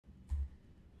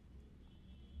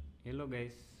Hello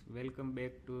guys, welcome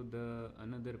back to the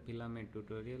another filament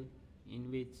tutorial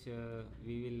in which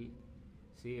we will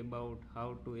see about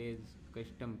how to add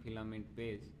custom filament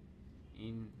page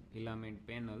in filament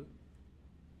panel.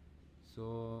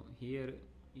 So here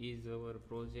is our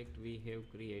project we have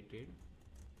created.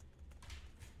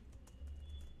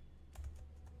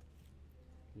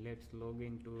 Let's log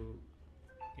into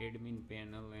admin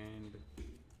panel and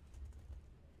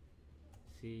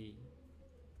see.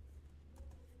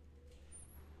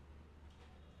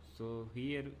 So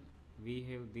here we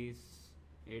have this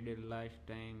added last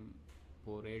time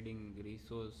for adding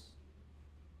resource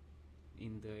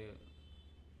in the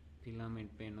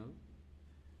filament panel.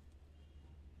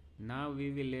 Now we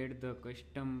will add the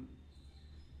custom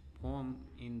form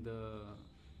in the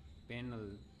panel.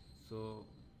 So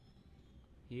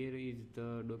here is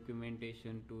the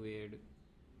documentation to add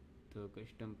the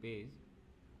custom page.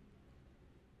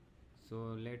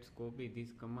 So let's copy this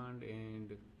command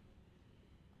and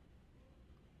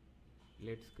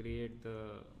let's create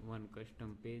the one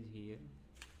custom page here.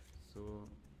 So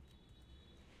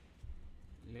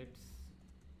let's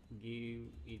give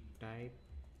it type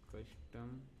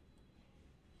custom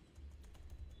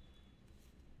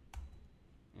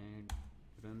and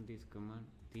run this command.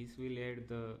 This will add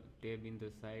the tab in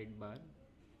the sidebar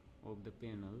of the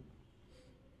panel.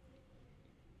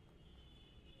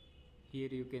 Here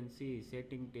you can see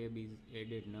setting tab is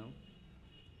added now,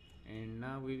 and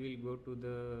now we will go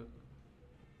to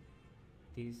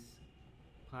this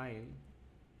file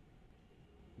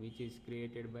which is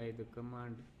created by the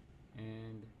command,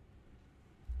 and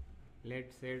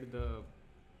let's add the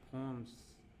forms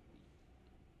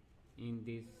in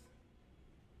this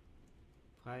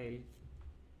file.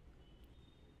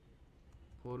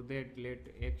 For that, let's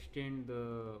extend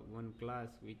the one class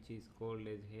which is called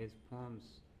as hasForms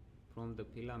from the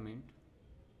filament.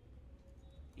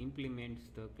 Implements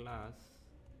the class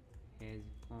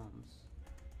hasForms.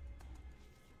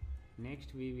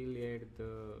 Next we will add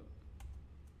the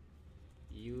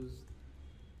use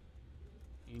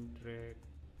interact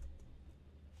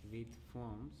with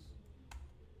forms.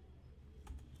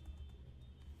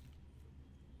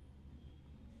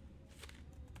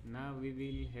 Now we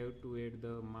will have to add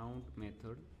the mount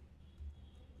method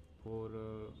for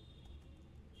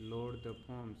load the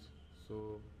forms.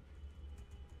 So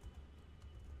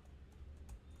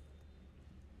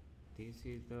this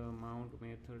is the mount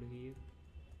method here.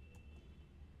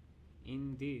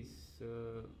 In this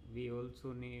we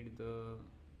also need the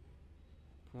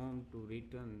form to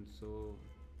return, so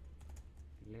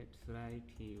let's write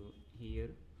here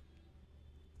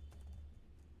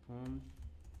form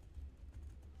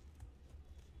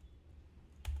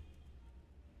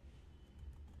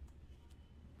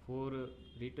for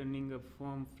returning a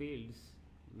form fields.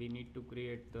 We need to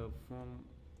create the form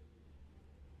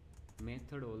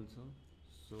method also,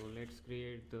 so let's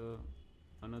create the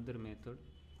another method.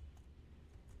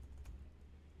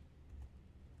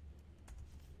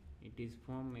 It is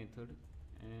form method,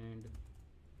 and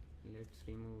let's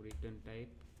remove return type.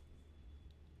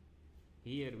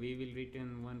 Here we will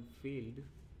return one field.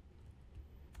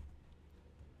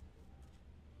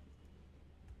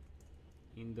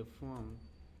 In the form,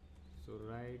 so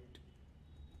write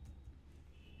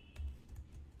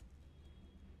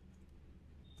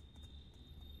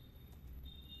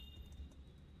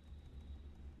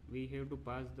we have to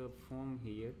pass the form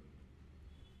here.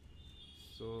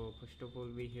 So first of all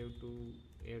we have to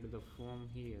add the form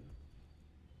here,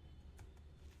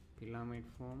 filament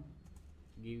form,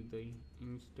 give the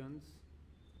instance.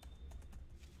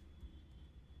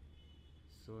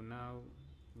 So now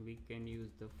we can use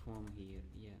the form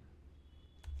here,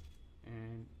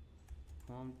 and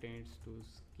form tends to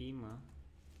schema.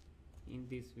 In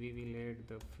this we will add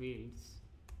the fields.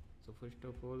 So first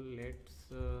of all let's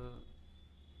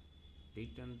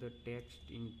return the text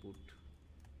input.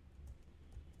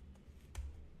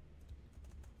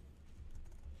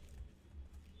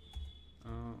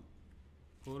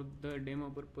 For the demo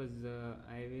purpose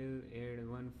I will add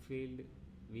one field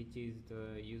which is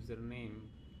the username.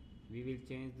 We will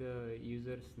change the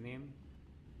user's name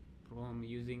from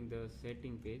using the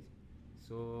setting page.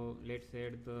 So let's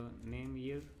add the name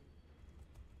here,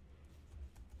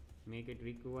 make it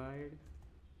required,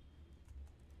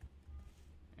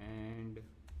 and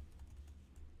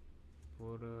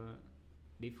for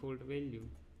default value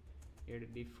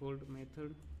add default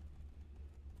method,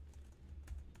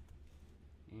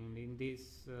 and in this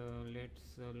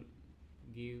let's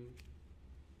give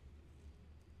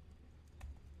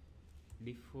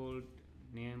default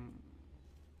name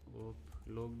of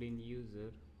logged in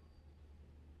user,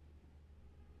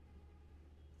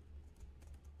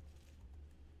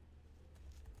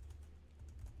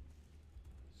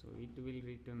 it will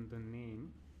return the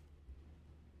name.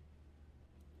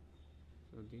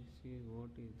 So this is what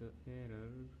is the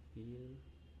error here.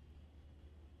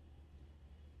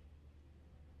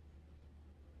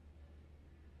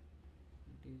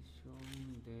 It is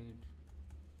showing that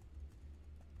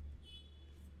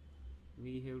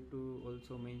we have to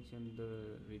also mention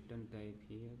the return type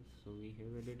here, so we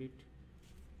have added it.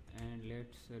 And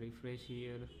let's refresh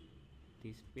here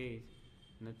this page,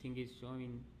 nothing is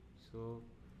showing, so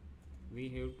we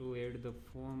have to add the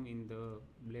form in the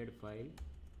blade file,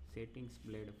 settings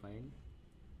blade file.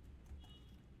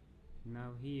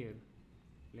 Now here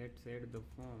let's add the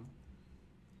form.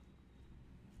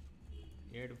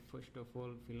 Add first of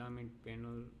all filament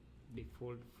panel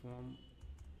default form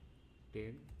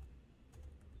tag,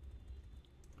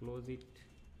 close it,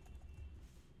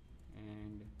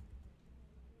 and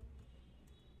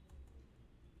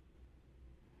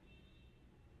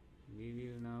we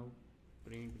will now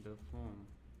print the form.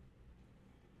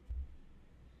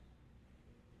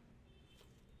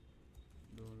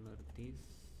 $this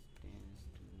tends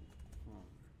to form.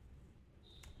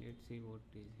 Let's see what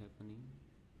is happening.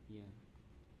 Yeah,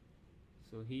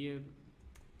 so here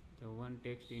the one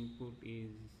text input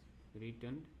is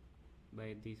returned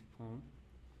by this form.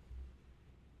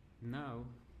 Now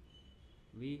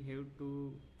we have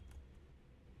to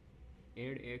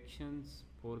add actions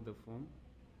for the form.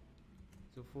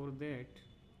 So for that,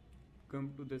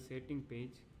 come to the setting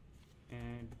page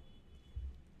and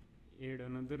add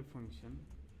another function,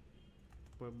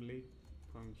 public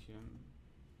function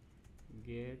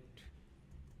get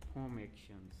form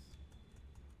actions.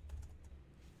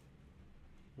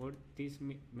 What this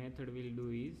method will do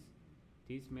is,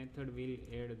 this method will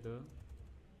add the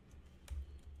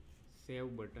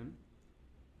save button.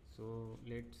 So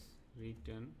let's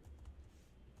return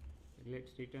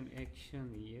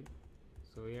action here.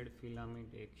 So add filament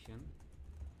action,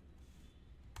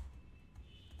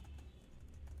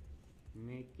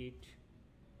 make it,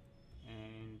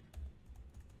 and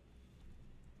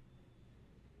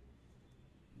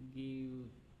give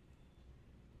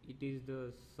it is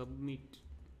the submit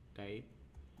type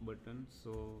button.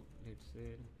 So let's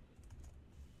say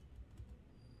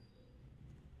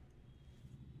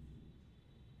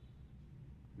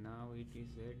now it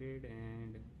is added,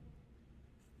 and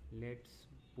let's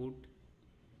put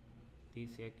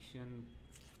this action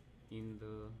in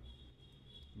the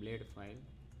blade file.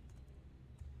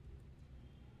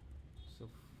 So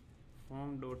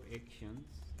form.actions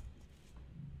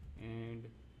and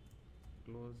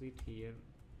close it here,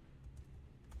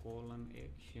 colon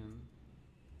action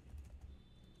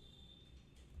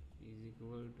is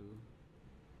equal to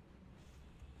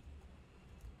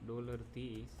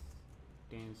 $this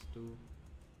tends to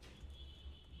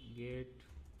get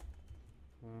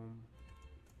form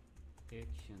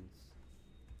actions.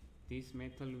 This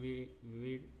method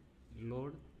will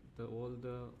load all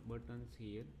the buttons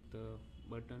here. The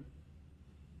button,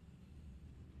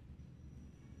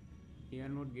 we are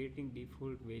not getting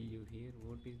default value here.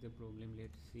 What is the problem?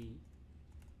 Let's see.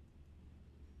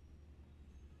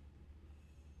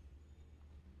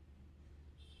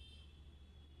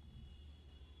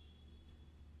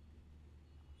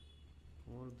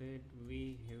 For that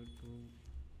we have to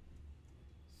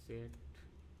set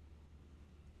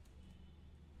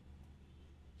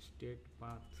state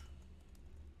path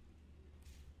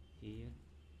here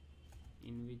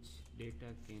in which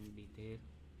data can be there.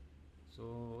 So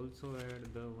also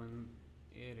add the one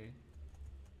array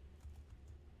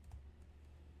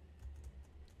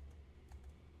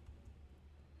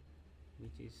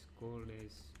which is called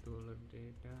as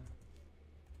 $data.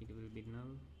 It will be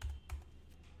null.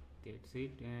 That's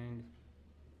it. And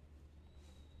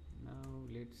now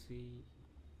let's see,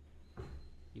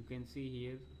 you can see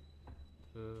here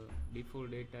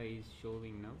default data is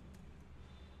showing now.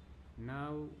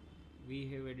 Now we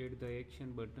have added the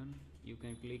action button, you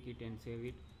can click it and save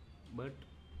it, but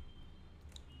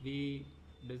we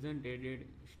doesn't added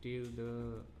still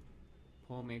the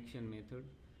form action method.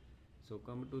 So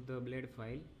come to the blade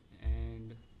file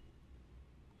and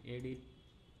edit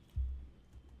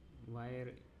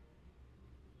wire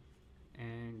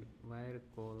and wire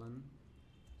colon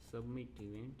submit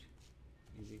event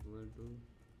is equal to,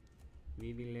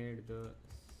 we will add the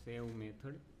save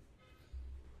method.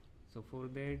 So for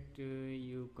that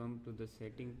you come to the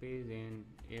setting page and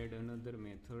add another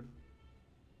method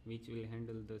which will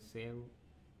handle the save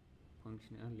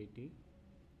functionality.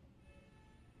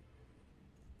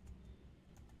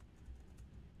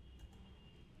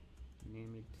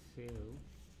 Name it save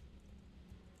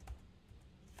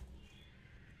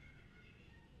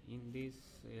in this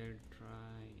add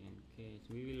try and catch,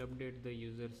 we will update the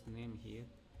user's name here.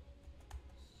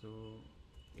 So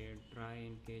add try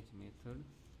and catch method.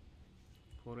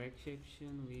 For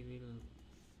exception, we will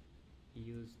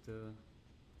use the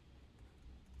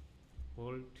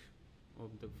alt of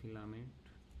the filament.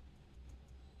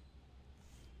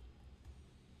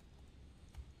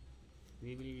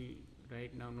 We will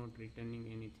right now not returning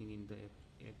anything in the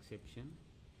exception.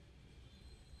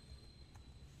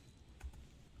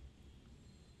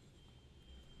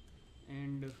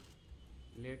 And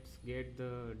let's get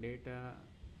the data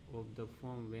of the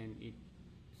form when it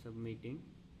submitting.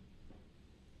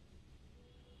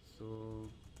 So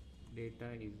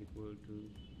data is equal to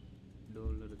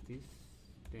 $this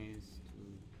tends to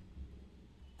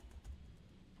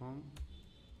form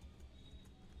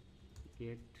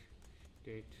get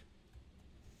state.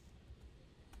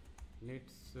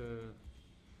 Let's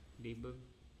debug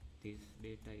this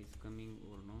data is coming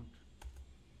or not.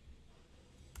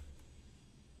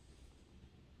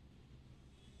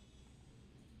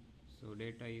 So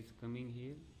data is coming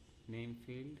here, name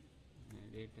field,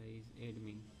 data is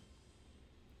admin.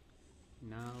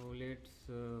 Now let's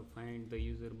find the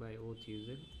user by auth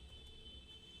user.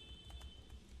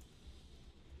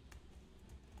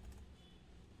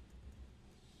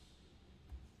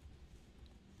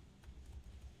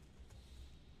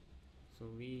 So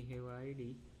we have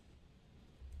ID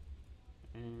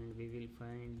and we will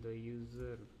find the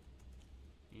user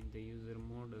in the user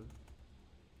model.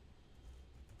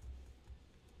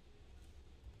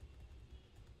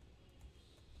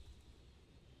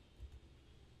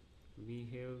 We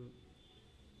have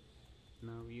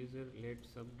now user. Let's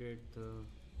update the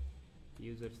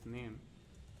user's name.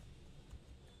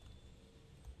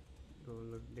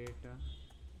 $data.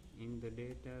 In the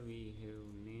data we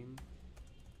have name,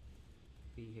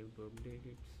 we have to update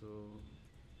it. So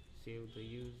save the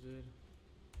user.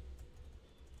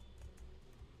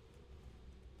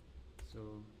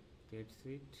 So that's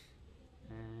it.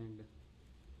 And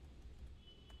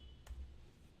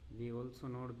we also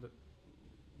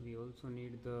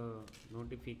need the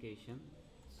notification.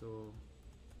 So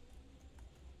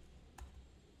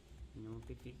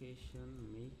notification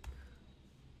make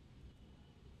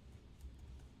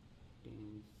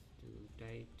tends to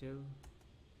title,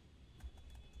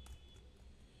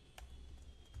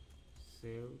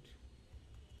 saved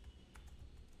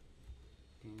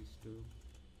tends to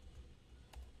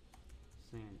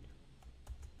send.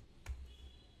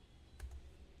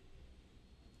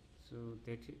 So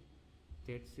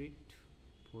that's it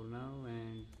for now,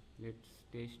 and let's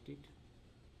test it.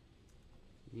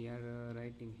 We are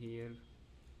writing here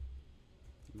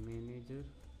manager,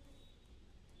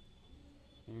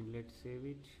 and let's save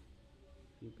it.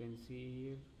 You can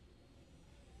see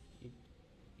here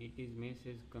it is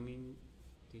message coming,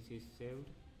 this is saved,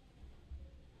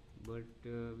 but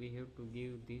we have to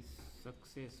give this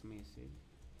success message.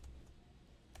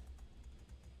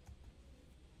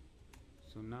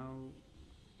 So now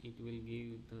it will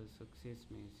give the success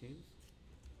message.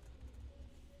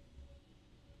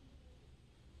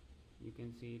 You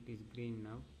can see it is green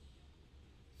now.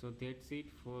 So that's it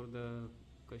for the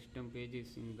custom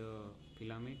pages in the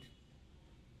filament.